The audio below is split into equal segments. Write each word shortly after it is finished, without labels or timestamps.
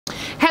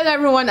Hello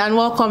everyone and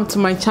welcome to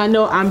my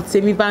channel. I'm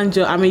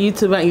Temmybanjo. I'm a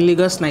YouTuber in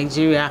Lagos,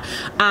 Nigeria,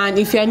 and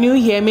if you're new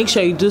here, make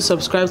sure you do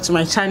subscribe to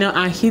my channel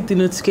and hit the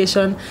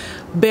notification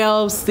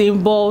bell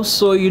symbol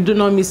so you do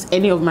not miss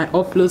any of my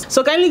uploads.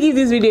 So kindly give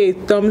this video a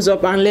thumbs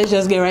up and let's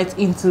just get right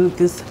into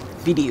this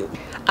video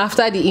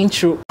after the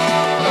intro.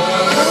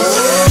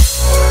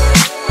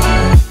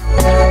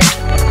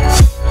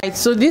 Right,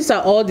 so these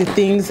are all the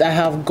things I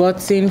have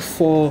gotten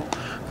for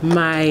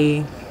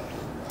my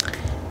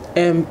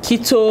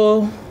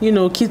keto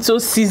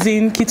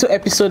season, keto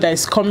episode that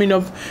is coming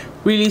up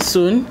really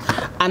soon,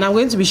 and I'm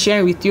going to be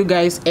sharing with you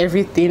guys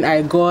everything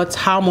I got,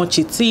 how much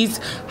it is,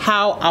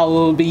 how I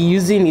will be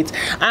using it.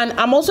 And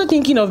I'm also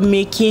thinking of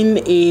making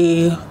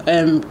a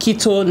Nigerian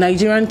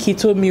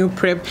keto meal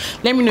prep.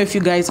 Let me know if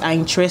you guys are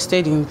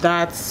interested in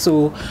that,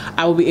 so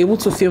I will be able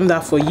to film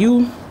that for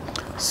you.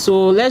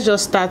 So let's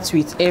just start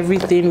with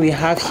everything we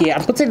have here.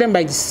 I'm putting them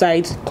by the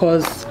side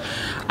because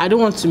I don't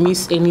want to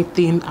miss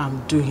anything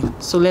I'm doing.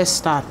 So let's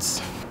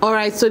start. All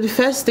right, so the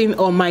first thing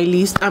on my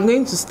list, I'm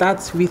going to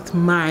start with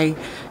my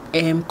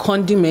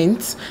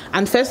condiments,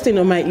 and first thing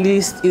on my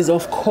list is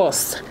of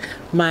course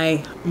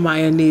my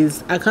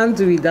mayonnaise. I can't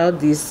do without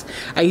this.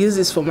 I use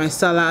this for my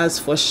salads,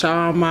 for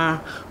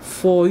shawarma,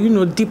 for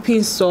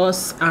dipping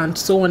sauce and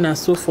so on and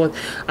so forth.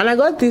 And I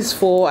got this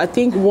for I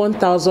think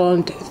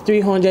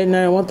 1,300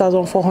 naira,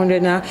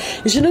 1,400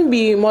 naira. It shouldn't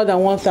be more than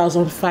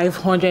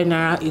 1,500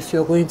 naira if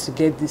you're going to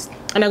get this.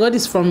 And I got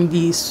this from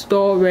the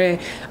store where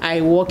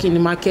I work in the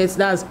market.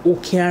 That's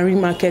Okeari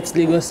Market,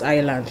 Lagos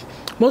Island.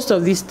 Most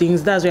of these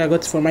things, that's where I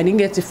got it from. I didn't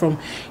get it from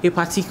a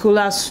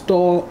particular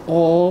store,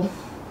 or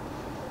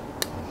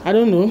I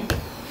don't know.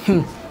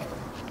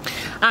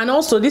 And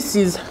also this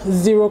is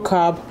zero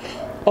carb.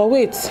 Oh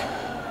wait,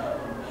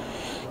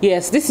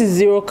 yes, this is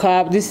zero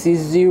carb, this is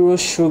zero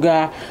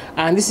sugar,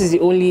 and this is the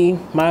only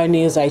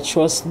mayonnaise I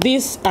trust.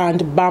 This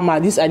and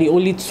Bama, these are the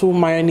only two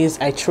mayonnaise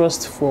I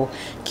trust for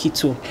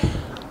keto.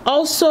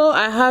 Also,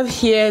 I have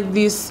here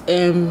this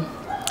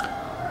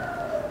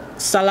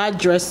salad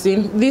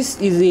dressing. This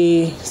is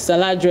a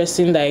salad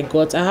dressing that I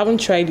got. I haven't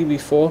tried it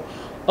before.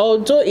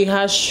 Although it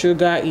has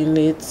sugar in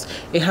it,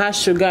 it has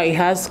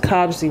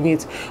carbs in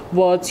it,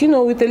 but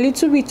with a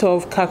little bit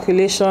of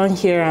calculation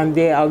here and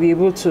there, I'll be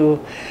able to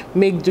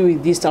make do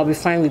with this. I'll be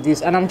fine with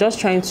this. And I'm just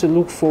trying to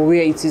look for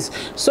where it is.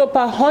 So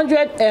per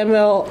 100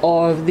 ml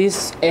of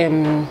this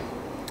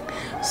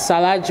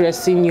salad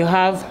dressing, you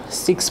have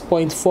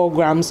 6.4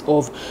 grams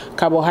of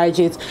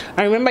carbohydrates.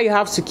 And remember, you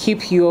have to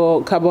keep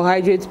your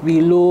carbohydrates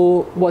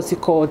below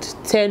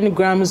 10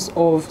 grams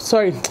of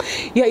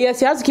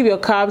yes, you have to keep your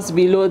carbs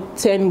below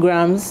 10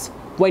 grams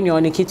when you're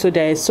on a keto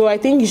diet. So I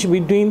think you should be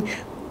doing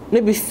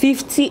maybe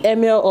 50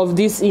 ml of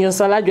this in your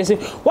salad dressing.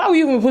 Why would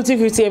you even putting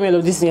 50 ml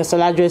of this in your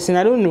salad dressing?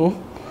 I don't know.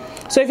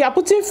 So if you're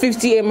putting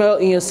 50 ml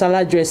in your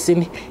salad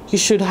dressing, you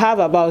should have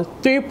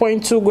about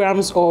 3.2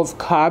 grams of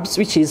carbs,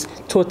 which is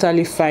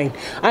totally fine.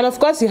 And of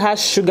course it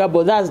has sugar,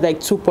 but that's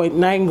like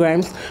 2.9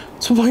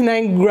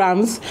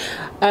 grams.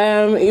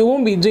 It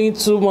won't be doing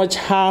too much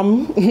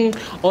harm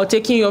or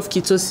taking you off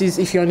ketosis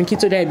if you're on a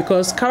keto diet,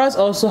 because carrots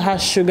also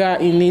has sugar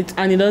in it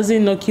and it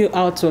doesn't knock you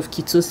out of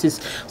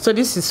ketosis. So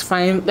this is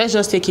fine. Let's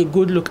just take a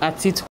good look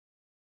at it.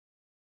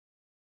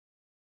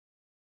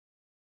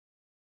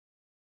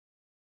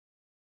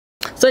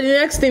 So the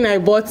next thing I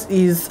bought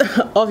is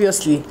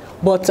obviously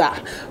butter,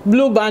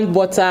 Blue Band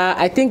butter.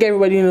 I think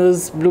everybody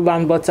knows Blue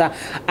Band butter,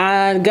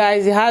 and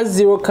guys, it has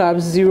zero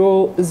carbs,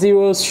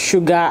 zero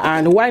sugar.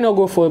 And why not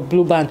go for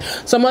Blue Band?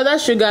 Some other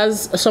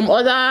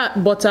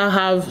butter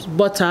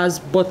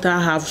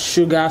have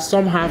sugar,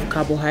 some have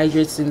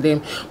carbohydrates in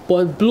them,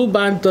 but Blue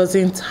Band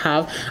doesn't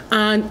have.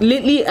 And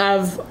lately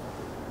I've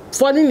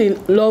falling in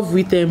love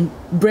with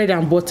bread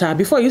and butter.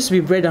 Before it used to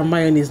be bread and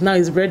mayonnaise, now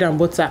it's bread and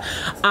butter.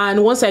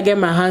 And once I get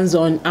my hands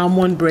on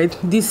almond bread,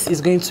 this is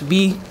going to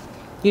be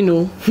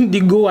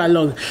the go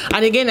along.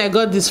 And again, I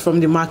got this from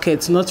the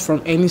market, not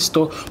from any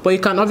store, but you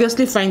can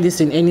obviously find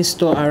this in any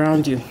store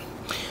around you.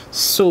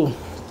 So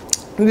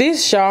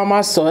this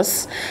shawarma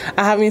sauce,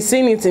 I have been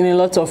seeing it in a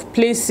lot of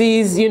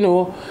places.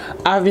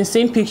 I've been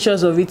seeing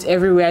pictures of it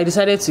everywhere. I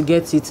decided to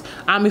get it,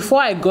 and before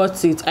I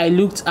got it, I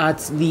looked at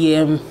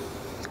the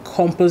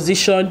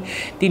composition,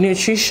 the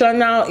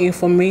nutritional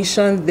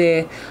information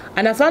there,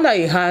 and I found that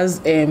it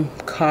has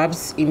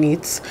carbs in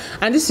it,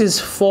 and this is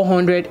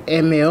 400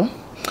 ml.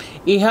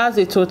 It has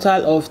a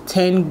total of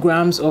 10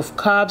 grams of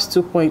carbs,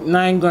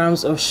 2.9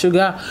 grams of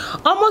sugar,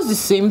 almost the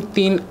same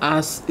thing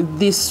as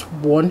this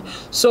one.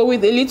 So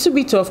with a little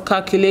bit of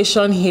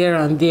calculation here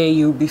and there,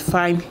 you'll be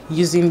fine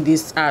using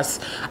this.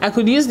 I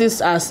could use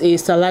this as a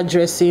salad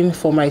dressing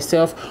for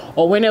myself,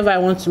 or whenever I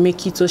want to make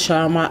keto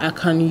shawarma, I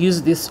can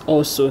use this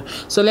also.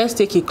 So let's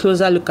take a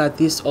closer look at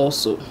this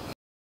also.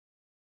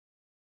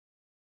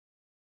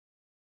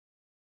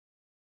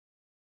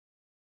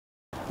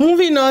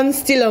 Moving on,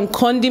 still on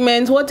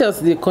condiments. What else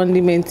is the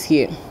condiment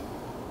here?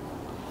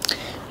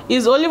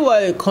 Is olive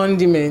oil a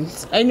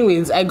condiment?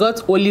 Anyways, I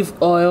got olive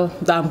oil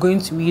that I'm going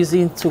to be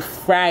using to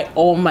fry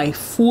all my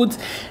food.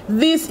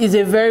 This is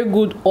a very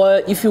good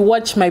oil. If you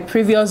watch my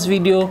previous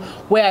video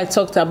where I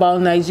talked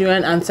about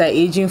Nigerian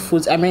anti-aging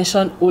foods, I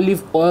mentioned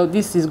olive oil.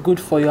 This is good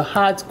for your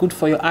heart, good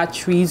for your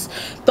arteries,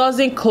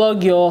 doesn't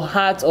clog your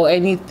heart or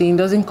anything,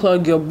 doesn't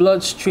clog your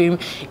bloodstream,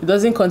 it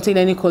doesn't contain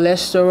any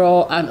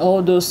cholesterol and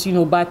all those, you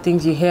know, bad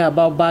things you hear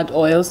about bad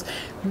oils.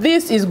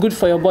 This is good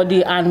for your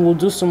body and will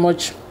do so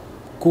much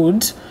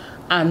good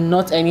and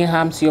not any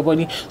harm to your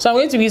body. So I'm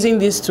going to be using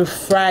this to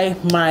fry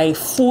my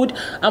food.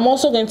 I'm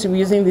also going to be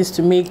using this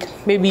to make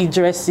maybe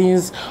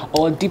dressings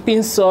or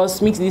dipping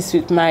sauce, mix this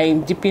with my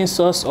dipping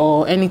sauce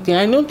or anything.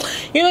 I know,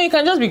 you know, you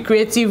can just be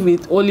creative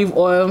with olive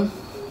oil,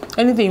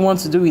 anything you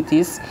want to do with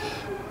this.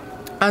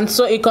 And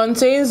so it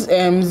contains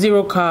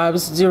 0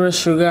 carbs, 0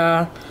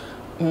 sugar.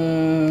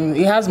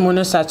 It has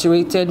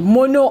monounsaturated,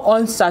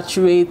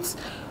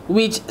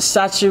 which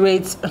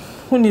saturates.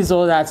 Who needs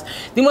all that?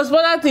 The most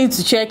important thing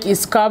to check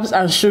is carbs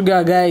and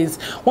sugar, guys.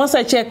 Once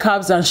I check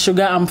carbs and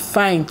sugar, I'm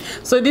fine.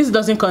 So this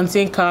doesn't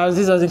contain carbs,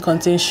 this doesn't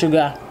contain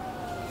sugar.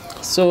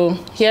 So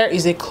here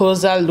is a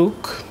closer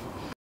look.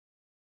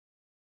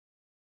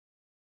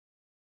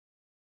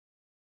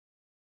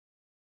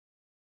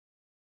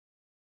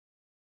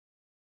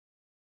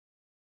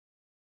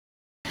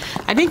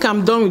 I think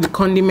I'm done with the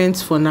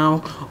condiments for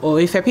now,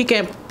 or if I pick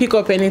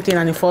up anything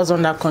and it falls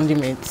on that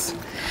condiments.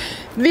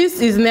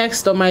 This is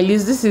next on my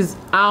list. This is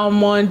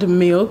almond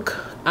milk,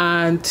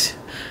 and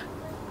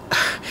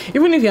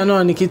even if you're not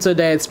on a keto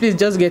diet, please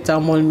just get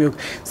almond milk.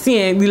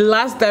 See, the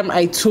last time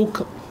I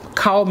took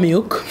cow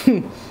milk,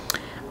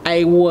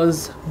 I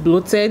was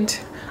bloated,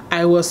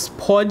 I was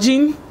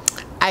purging,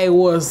 I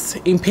was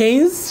in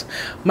pains,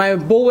 my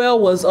bowel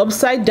was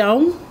upside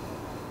down.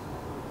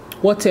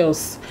 What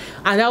else?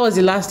 And that was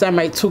the last time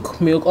I took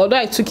milk. Although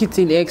I took it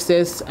in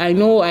excess, I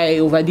know I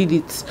overdid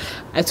it.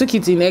 I took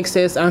it in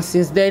excess, and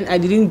since then I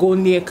didn't go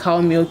near cow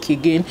milk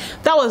again.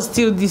 That was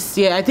still this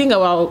year, I think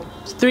about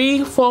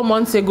 3-4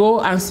 months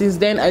ago, and since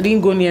then I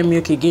didn't go near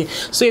milk again.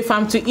 So if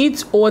I'm to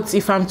eat oats,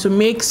 if I'm to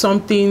make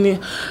something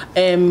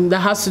that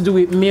has to do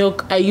with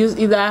milk, I use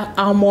either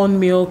almond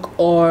milk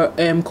or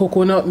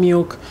coconut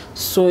milk.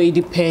 So it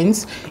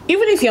depends.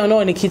 Even if you're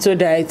not on a keto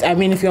diet, I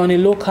mean if you're on a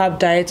low carb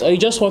diet, or you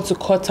just want to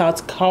cut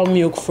out cow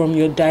milk from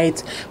your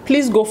diet,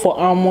 please go for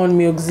almond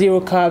milk.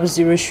 0 carbs,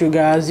 0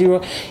 sugar,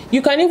 0.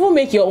 You can even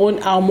make your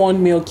own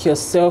almond milk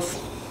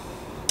yourself.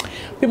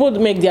 People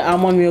make their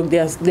almond milk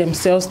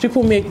themselves.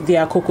 People make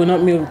their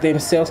coconut milk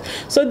themselves.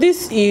 So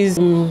this is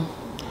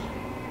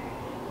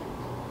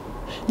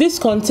this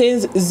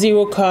contains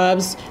 0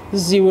 carbs,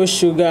 0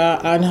 sugar,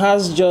 and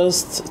has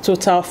just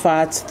total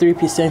fat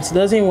 3%. It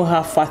doesn't even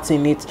have fat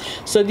in it.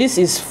 So this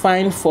is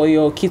fine for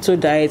your keto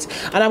diet.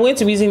 And I'm going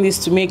to be using this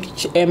to make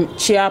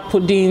chia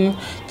pudding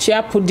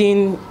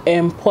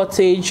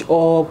pottage,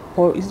 or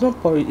it's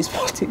not porridge, it's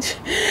pottage.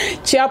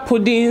 Chia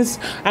puddings.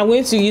 I'm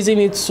going to be using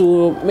it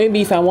to,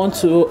 maybe if I want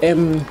to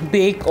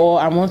bake, or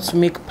I want to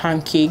make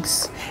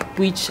pancakes,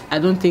 which I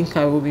don't think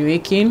I will be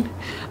making,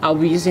 I'll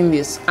be using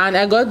this. And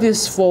I got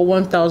this for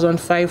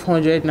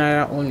 1,500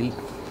 naira only.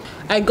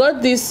 I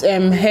got this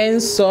hen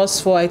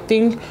sauce for I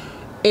think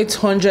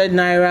 800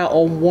 naira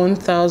or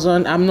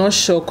 1,000. I'm not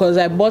sure, because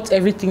I bought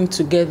everything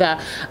together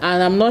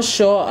and I'm not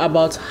sure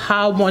about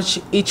how much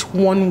each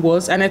one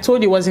was, and I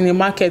told you it was in the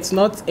market,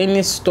 not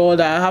any store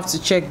that I have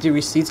to check the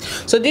receipts.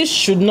 So this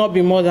should not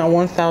be more than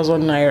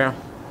 1,000 naira.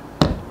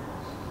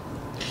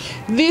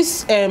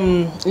 This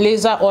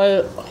laser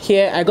oil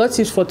here, I got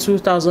it for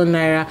 2,000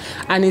 naira,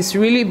 and it's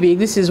really big.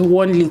 This is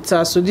 1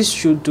 liter, so this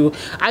should do.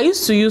 I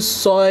used to use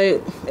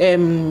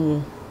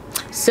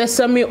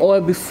sesame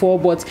oil before,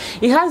 but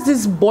it has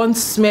this burnt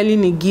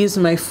smelling it gives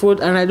my food,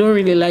 and I don't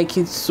really like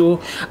it.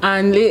 So,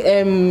 and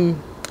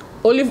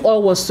olive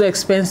oil was so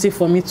expensive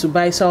for me to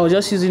buy, so I was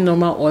just using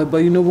normal oil. But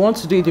you know, we want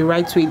to do it the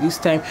right way this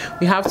time.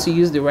 We have to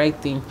use the right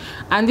thing.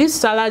 And this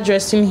salad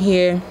dressing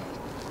here,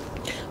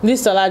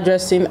 this salad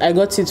dressing, I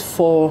got it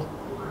for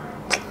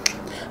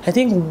I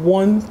think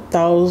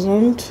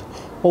 1,000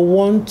 or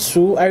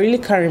 1,200. I really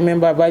can't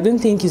remember, but I don't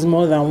think it's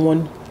more than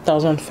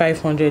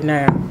 1,500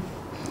 naira.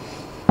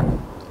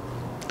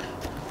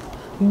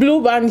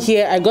 Blue band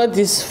here, I got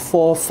this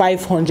for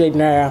 500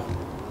 naira.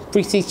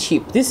 Pretty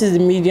cheap. This is the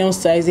medium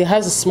size. It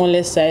has the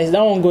smallest size.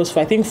 That one goes for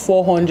I think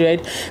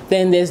 400.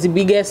 Then there's the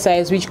biggest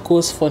size, which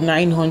goes for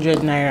 900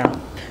 naira.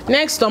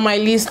 Next on my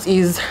list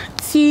is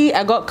tea.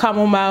 I got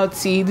chamomile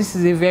tea. This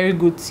is a very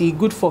good tea,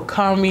 good for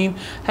calming,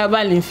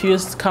 herbal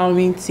infused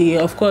calming tea.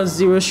 Of course,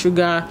 0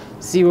 sugar,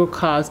 0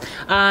 carbs.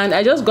 And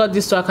I just got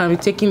this so I can be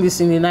taking this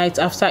in the night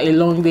after a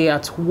long day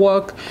at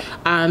work,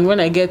 and when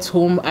I get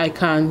home I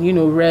can, you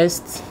know,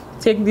 rest,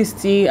 take this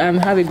tea and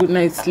have a good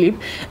night's sleep.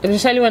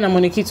 Especially when I'm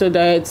on a keto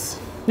diet,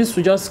 this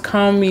will just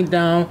calm me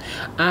down.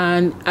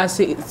 And as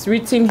it's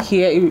written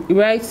here, it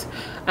writes,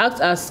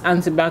 act as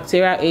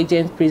antibacterial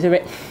agent,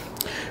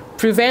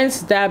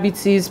 prevents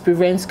diabetes,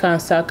 prevents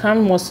cancer,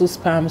 calm muscle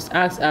spasms,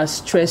 acts as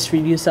stress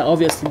reducer.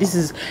 Obviously this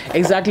is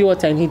exactly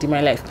what I need in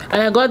my life,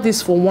 and I got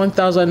this for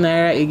 1,000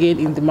 naira again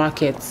in the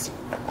market.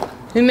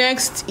 The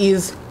next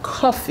is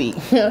coffee.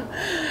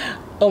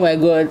 Oh my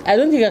god, I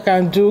don't think I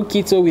can do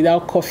keto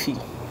without coffee.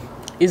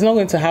 It's not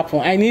going to happen.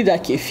 I need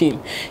that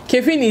caffeine.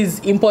 Caffeine is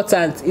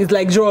important. It's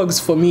like drugs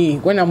for me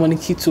when I'm on a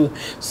keto.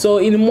 So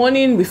in the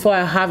morning, before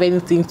I have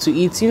anything to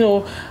eat, you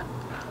know,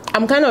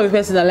 I'm kind of a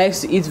person that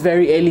likes to eat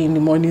very early in the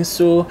morning.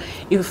 So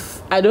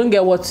if I don't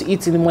get what to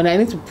eat in the morning, I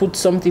need to put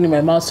something in my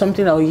mouth,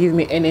 something that will give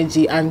me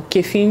energy, and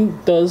caffeine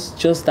does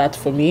just that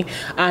for me.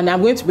 And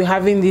I'm going to be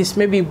having this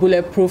maybe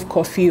bulletproof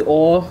coffee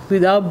or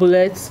without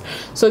bullets.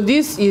 So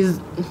this is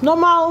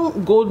normal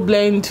gold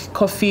blend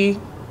coffee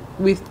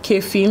with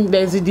caffeine.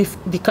 There's a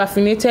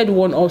decaffeinated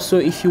one also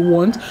if you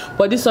want,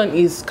 but this one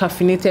is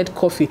caffeinated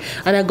coffee,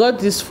 and I got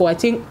this for I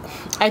think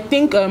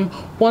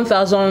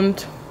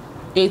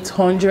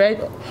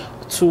 1,800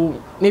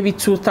 to maybe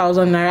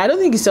 2,000 naira. I don't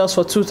think it sells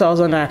for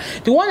 2,000 naira.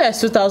 The one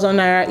that's 2,000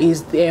 naira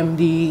is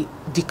the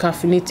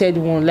decaffeinated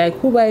one. Like,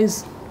 who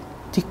buys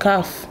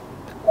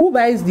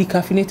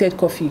decaffeinated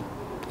coffee?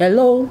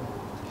 Hello.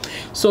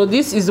 So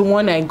this is the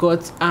one I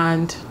got,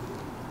 and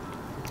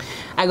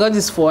I got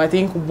this for I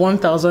think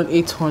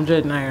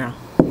 1,800 naira.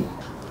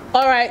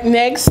 All right,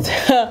 next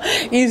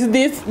is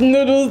this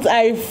noodles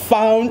I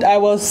found. I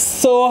was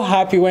so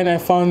happy when I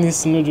found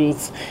these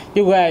noodles.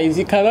 You guys,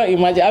 you cannot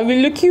imagine. I've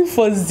been looking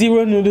for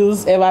zero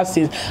noodles ever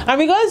since, and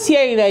because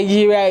here in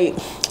Nigeria,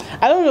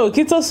 I don't know,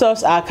 keto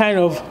stuffs are kind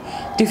of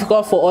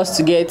difficult for us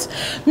to get.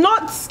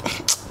 Not,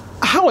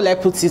 how will I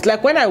put it,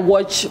 like when I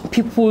watch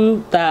people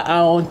that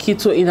are on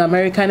keto in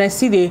America, and I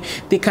see they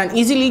can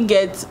easily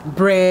get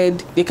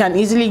bread, they can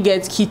easily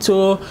get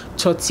keto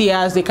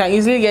tortillas, they can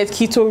easily get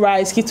keto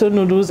rice, keto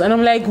noodles, and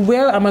I'm like,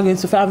 where am I going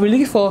to find? I've been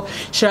looking for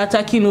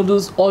shirataki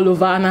noodles all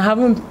over, and I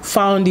haven't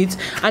found it.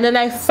 And then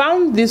I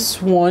found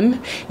this one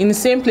in the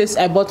same place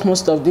I bought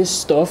most of this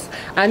stuff,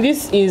 and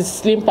this is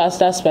slim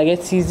pasta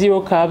spaghetti,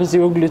 0 carbs,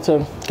 0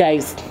 gluten.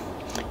 Guys,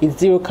 it's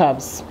 0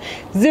 carbs,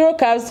 0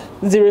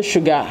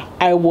 sugar.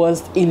 I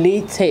was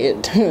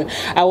elated.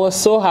 I was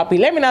so happy.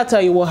 Let me now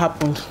tell you what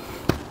happened.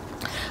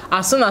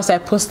 As soon as I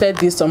posted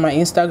this on my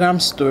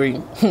Instagram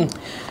story,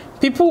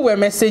 people were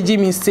messaging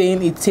me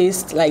saying it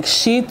tastes like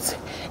shit,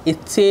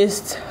 it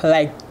tastes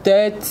like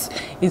dirt,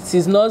 it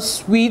is not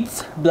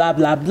sweet, blah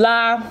blah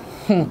blah.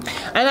 And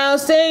I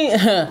was saying,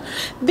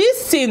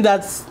 this thing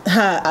that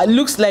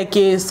looks like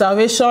a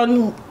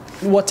salvation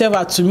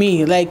whatever to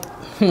me, like,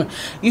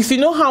 if you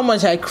know how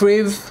much I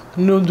crave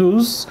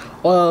noodles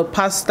or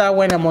pasta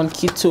when I'm on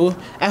keto,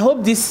 I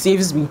hope this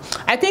saves me.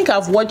 I think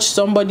I've watched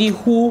somebody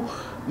who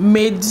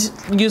made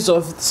use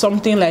of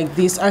something like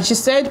this, and she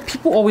said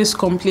people always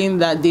complain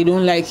that they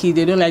don't like it,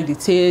 they don't like the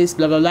taste,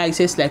 blah blah blah, it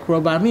tastes like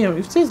rubber. I mean,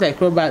 if it tastes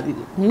like rubber,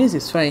 it means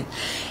it's fine.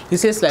 It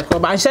tastes like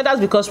rubber. And she said that's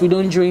because we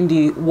don't drain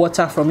the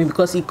water from it,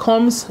 because it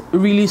comes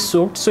really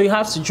soaked, so you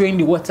have to drain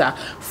the water,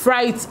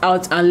 fry it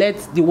out, and let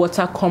the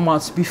water come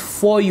out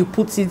before you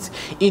put it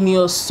in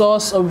your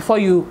sauce or before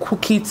you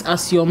cook it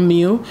as your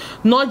meal,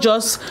 not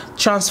just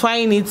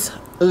transferring it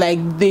like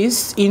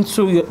this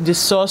into the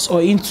sauce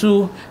or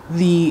into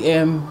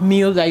the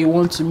meal that you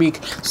want to make.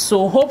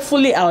 So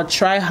hopefully I'll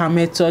try her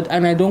method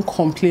and I don't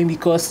complain,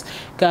 because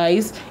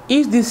guys,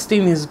 if this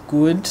thing is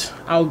good,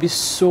 I'll be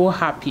so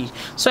happy.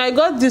 So I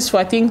got this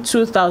for I think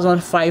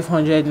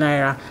 2,500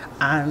 naira,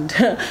 and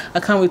I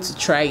can't wait to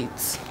try it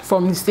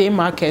from the same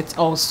market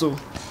also.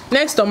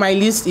 Next on my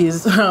list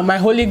is my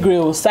holy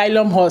grail,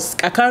 psyllium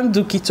husk. I can't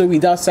do keto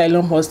without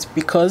psyllium husk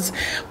because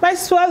my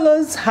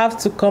swallows have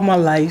to come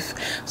alive.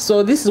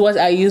 So this is what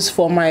I use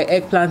for my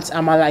eggplant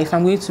amala.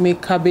 I'm going to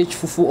make cabbage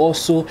fufu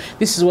also.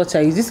 This is what I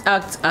use. This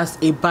acts as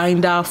a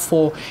binder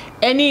for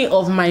any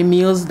of my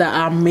meals that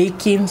I'm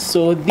making.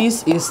 So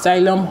this is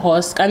psyllium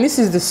husk, and this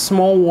is the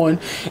small one.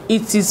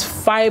 It is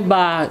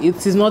fiber,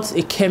 it is not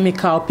a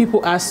chemical.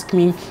 People ask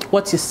me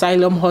what is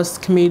psyllium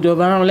husk made of,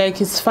 and I'm like,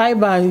 it's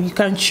fiber, you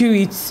can chew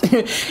it.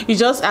 It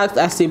just acts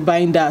as a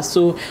binder.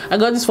 So I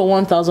got this for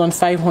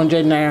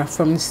 1,500 naira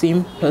from the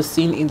same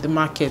person in the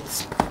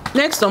market.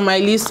 Next on my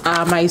list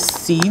are my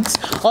seeds.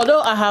 Although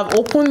I have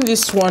opened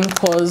this one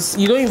because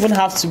you don't even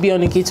have to be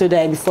on a keto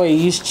diet before you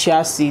use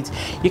chia seeds.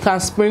 You can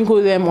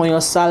sprinkle them on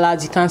your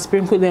salads, you can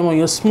sprinkle them on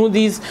your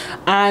smoothies,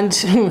 and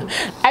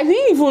I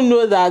didn't even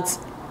know that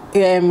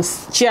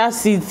chia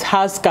seeds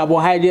has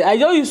carbohydrate. I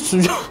just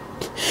used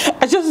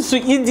to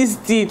eat this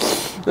tea.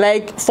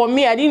 Like, for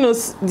me, I didn't know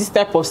this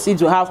type of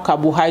seeds will have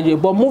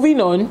carbohydrate. But moving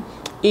on,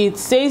 it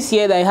says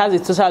here that it has a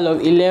total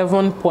of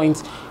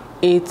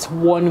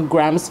 11.81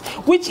 grams,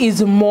 which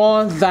is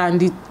more than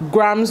the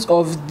grams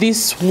of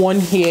this one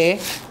here.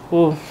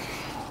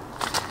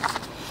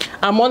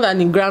 And more than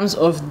the grams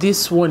of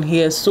this one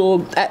here.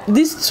 So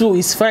this too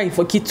is fine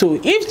for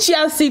keto. If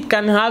chia seed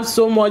can have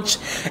so much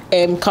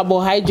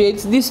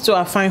carbohydrates, these two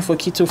are fine for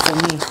keto for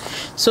me.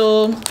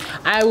 So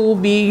I will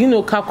be,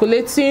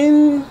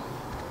 calculating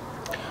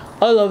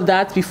all of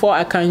that before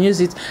I can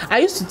use it. I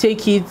used to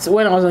take it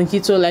when I was on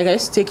keto, like I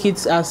used to take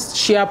it as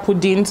chia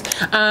puddings,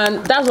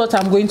 and that's what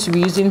I'm going to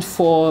be using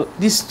for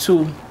these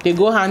two. They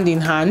go hand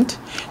in hand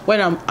when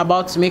I'm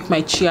about to make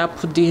my chia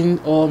pudding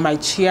or my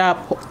chia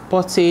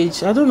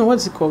pottage. I don't know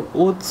what's it called,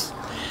 oats.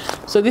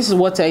 So this is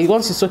water.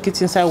 Once you soak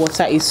it inside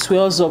water, it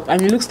swells up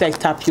and it looks like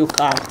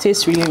tapioca. It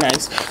tastes really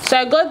nice. So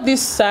I got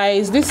this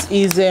size. This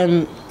is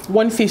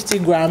 150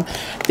 gram.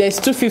 There's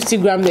 250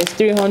 gram, there's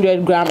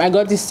 300 gram. I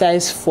got this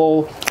size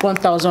for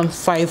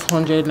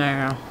 1,500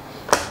 naira.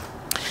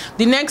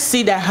 The next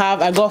seed I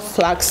have, I got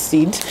flax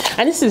seed,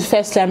 and this is the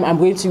first time I'm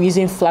going to be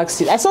using flax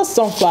seed. I saw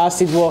sunflower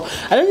seed, but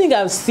I don't think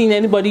I've seen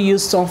anybody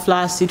use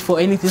sunflower seed for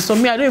anything. So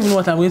me, I don't even know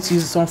what I'm going to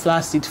use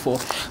sunflower seed for.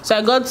 So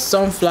I got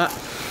flax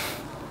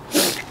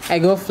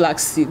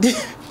seed.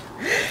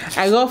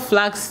 I got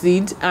flax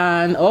seed,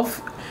 and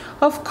of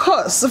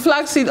course,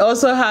 flaxseed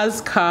also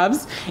has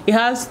carbs. It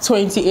has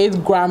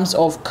 28 grams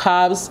of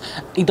carbs.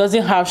 It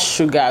doesn't have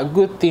sugar.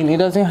 Good thing, it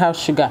doesn't have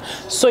sugar.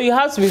 So you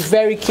have to be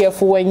very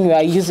careful when you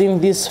are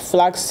using this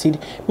flaxseed.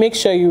 Make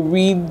sure you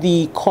read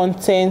the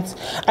content.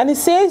 And it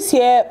says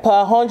here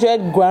per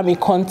 100 gram, it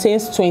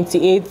contains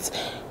 28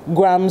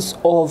 grams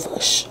of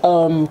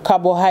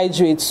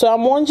carbohydrates. So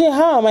I'm wondering,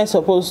 how am I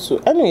supposed to?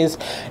 Anyways,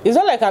 it's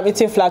not like I'm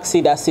eating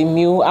flaxseed as a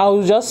meal.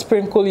 I'll just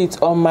sprinkle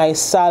it on my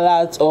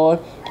salad, or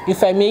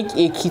if I make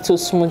a keto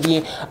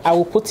smoothie, I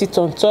will put it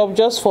on top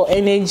just for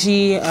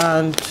energy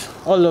and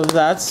all of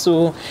that.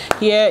 So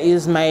here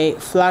is my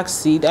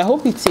flaxseed. I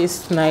hope it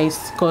tastes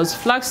nice, because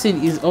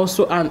flaxseed is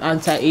also an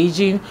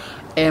anti-aging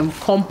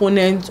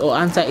component or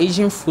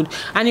anti-aging food.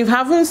 And if you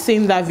haven't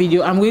seen that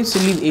video, I'm going to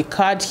leave a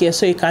card here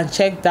so you can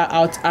check that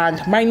out,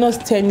 and minus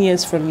 10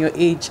 years from your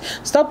age.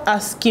 Stop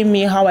asking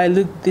me how I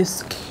look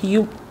this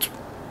cute.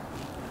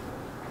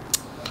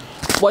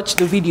 Watch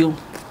the video,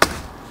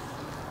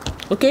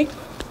 okay?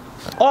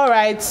 All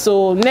right,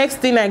 so next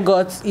thing I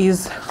got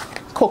is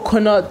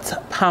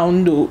coconut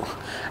poundo.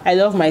 I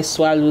love my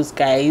swallows,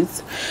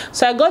 guys.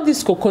 So I got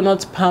this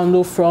coconut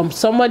poundo from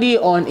somebody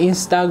on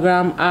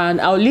Instagram, and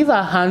I'll leave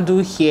her handle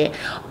here.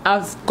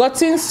 I've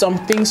gotten some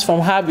things from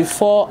her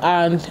before,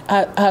 and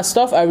her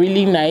stuff are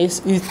really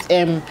nice. It's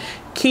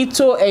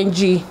Keto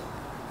NG.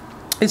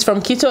 It's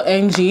from Keto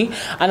NG,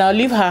 and I'll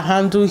leave her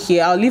handle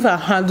here. I'll leave her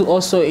handle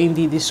also in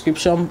the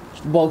description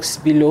box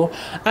below.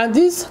 And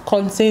this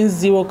contains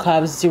 0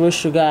 carbs, 0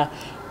 sugar,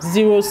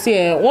 0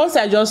 C. Once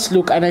I just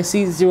look and I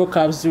see 0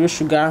 carbs, 0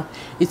 sugar,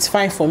 it's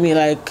fine for me.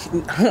 Like,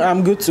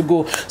 I'm good to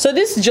go. So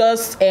this is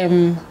just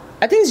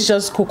I think it's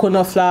just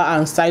coconut flour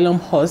and psyllium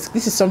husk.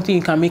 This is something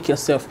you can make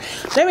yourself.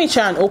 Let me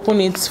try and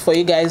open it for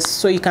you guys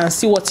so you can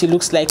see what it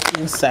looks like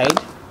inside.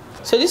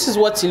 So this is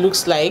what it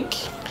looks like.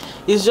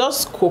 It's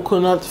just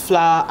coconut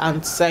flour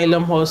and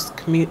psyllium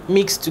husk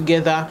mixed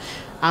together,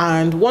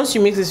 and once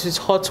you mix this with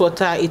hot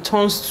water, it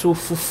turns to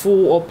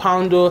fufu or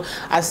poundo,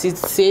 as it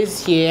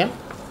says here,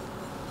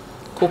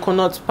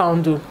 coconut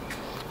poundo.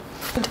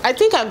 I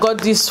think I got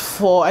this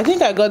for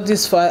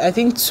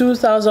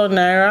 2,000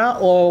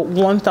 naira or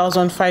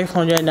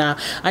 1,500 naira,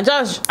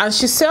 and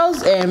she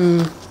sells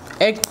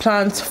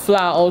eggplant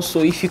flour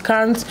also. If you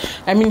can't,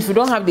 if you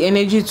don't have the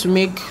energy to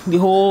make the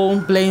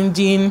whole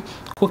blending,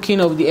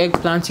 cooking of the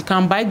eggplant, you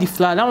can buy the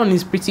flour. That one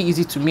is pretty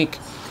easy to make.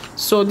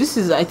 So this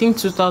is, I think,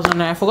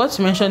 2,000. I forgot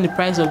to mention the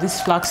price of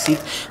this flaxseed.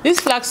 This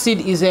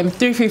flaxseed is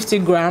 350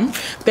 gram.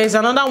 There's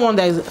another one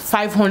that is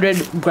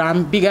 500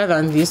 gram, bigger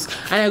than this,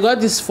 and I got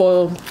this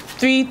for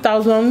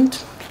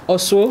 3,000 or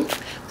so,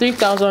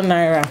 3,000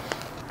 naira.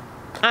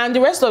 And the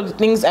rest of the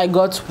things I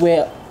got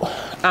were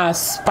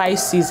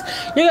spices.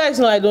 You guys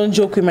know I don't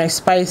joke with my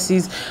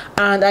spices,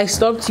 and I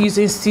stopped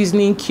using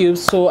seasoning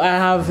cubes, so I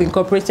have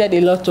incorporated a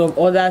lot of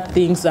other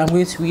things I'm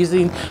going to be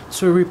using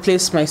to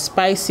replace my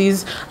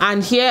spices.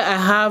 And here I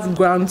have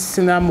ground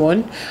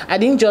cinnamon. I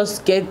didn't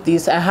just get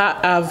this,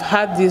 I've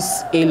had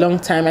this a long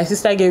time. My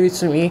sister gave it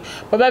to me.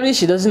 Probably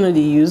she doesn't know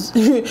the use.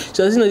 She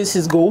doesn't know this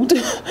is gold.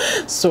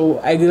 So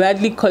I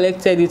gladly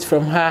collected it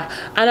from her,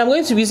 and I'm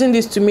going to be using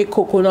this to make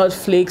coconut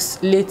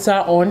flakes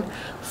later on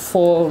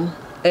for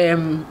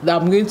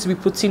that I'm going to be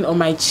putting on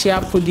my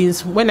chia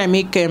puddings. When I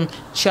make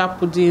chia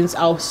puddings,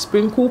 I'll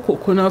sprinkle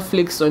coconut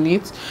flakes on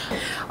it.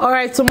 All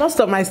right, so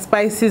most of my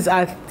spices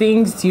are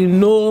things you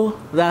know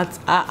that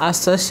are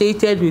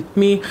associated with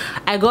me.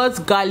 I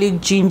got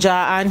garlic, ginger,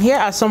 and here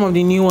are some of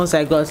the new ones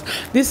I got.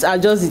 These are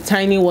just the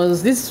tiny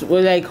ones. These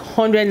were like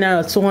 100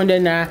 naira,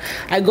 200 naira.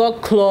 I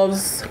got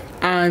cloves,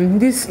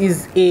 and this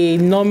is a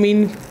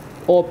numbing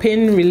or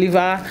pain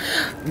reliever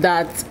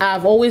that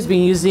I've always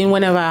been using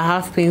whenever I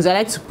have pains. I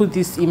like to put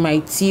this in my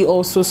tea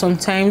also.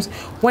 Sometimes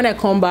when I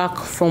come back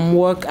from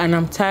work and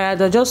I'm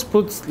tired, I just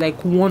put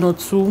like 1 or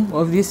 2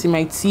 of this in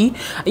my tea.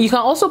 You can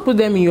also put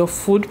them in your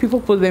food. People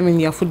put them in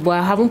their food, but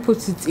I haven't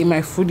put it in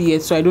my food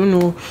yet, so I don't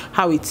know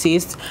how it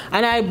tastes.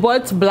 And I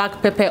bought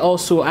black pepper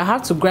also. I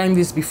have to grind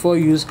this before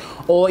use,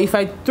 or if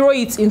I throw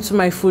it into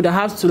my food, I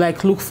have to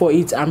like look for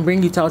it and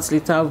bring it out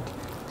later.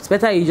 It's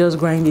better you just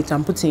grind it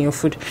and put in your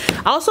food.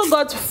 I also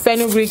got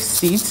fenugreek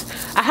seeds.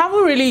 I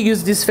haven't really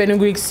used these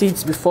fenugreek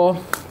seeds before,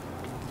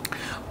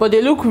 but they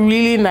look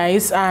really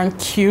nice and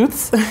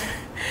cute.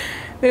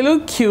 They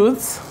look cute.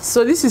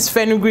 So this is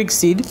fenugreek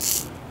seed.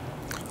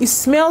 It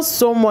smells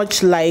so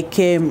much like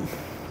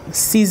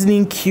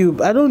seasoning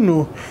cube. I don't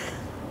know,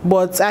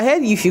 but I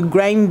heard if you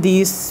grind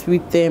this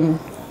with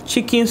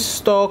chicken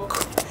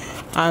stock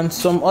and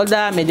some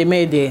other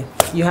mede,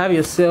 you have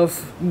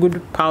yourself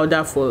good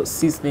powder for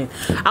seasoning.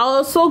 I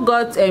also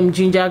got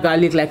ginger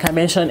garlic, like I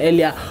mentioned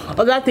earlier.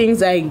 Other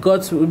things I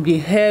got would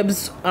be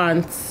herbs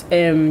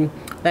and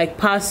like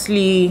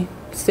parsley,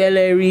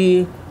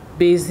 celery,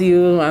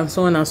 basil, and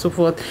so on and so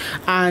forth.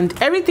 And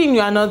everything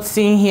you are not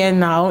seeing here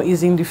now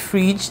is in the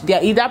fridge. They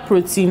are either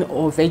protein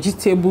or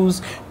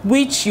vegetables,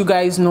 which you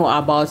guys know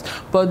about.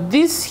 But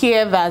this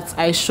here that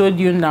I showed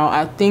you now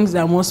are things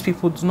that most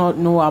people do not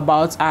know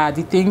about, are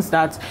the things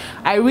that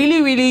I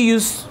really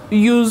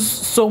use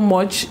so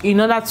much in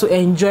order to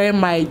enjoy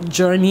my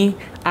journey,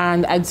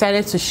 and I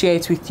decided to share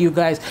it with you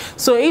guys.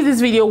 So if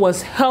this video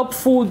was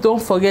helpful,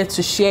 don't forget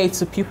to share it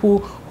to people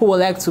who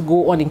would like to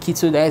go on a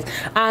keto diet.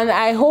 And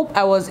I hope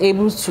I was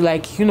able to,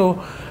 like, you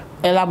know,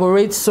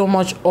 elaborate so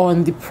much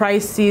on the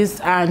prices.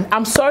 And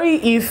I'm sorry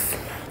if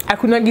I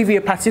could not give you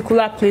a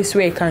particular place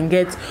where you can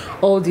get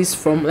all this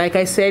from. Like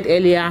I said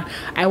earlier,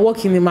 I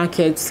work in the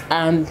markets,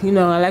 and you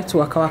know, I like to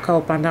waka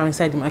up and down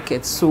inside the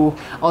market, so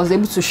I was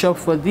able to shop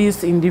for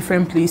this in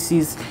different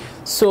places.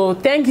 So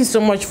thank you so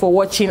much for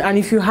watching, and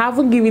if you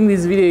haven't given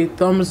this video a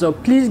thumbs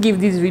up, please give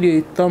this video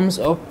a thumbs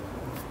up.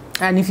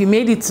 And if you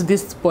made it to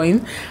this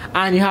point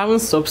and you haven't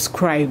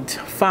subscribed,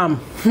 fam,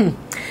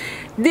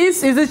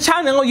 this is the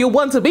channel you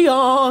want to be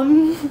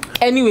on.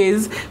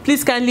 Anyways,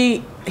 please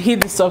kindly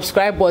hit the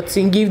subscribe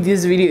button, give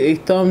this video a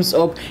thumbs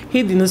up,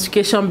 hit the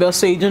notification bell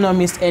so you do not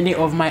miss any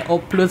of my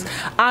uploads.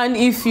 And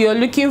if you're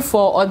looking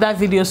for other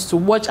videos to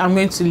watch, I'm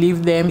going to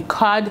leave them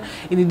card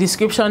in the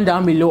description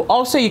down below.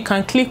 Also, you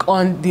can click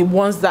on the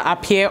ones that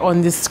appear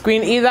on the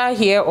screen, either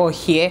here or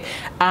here,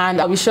 and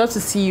I'll be sure to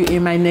see you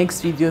in my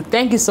next video.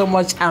 Thank you so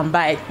much, and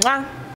bye. Mwah.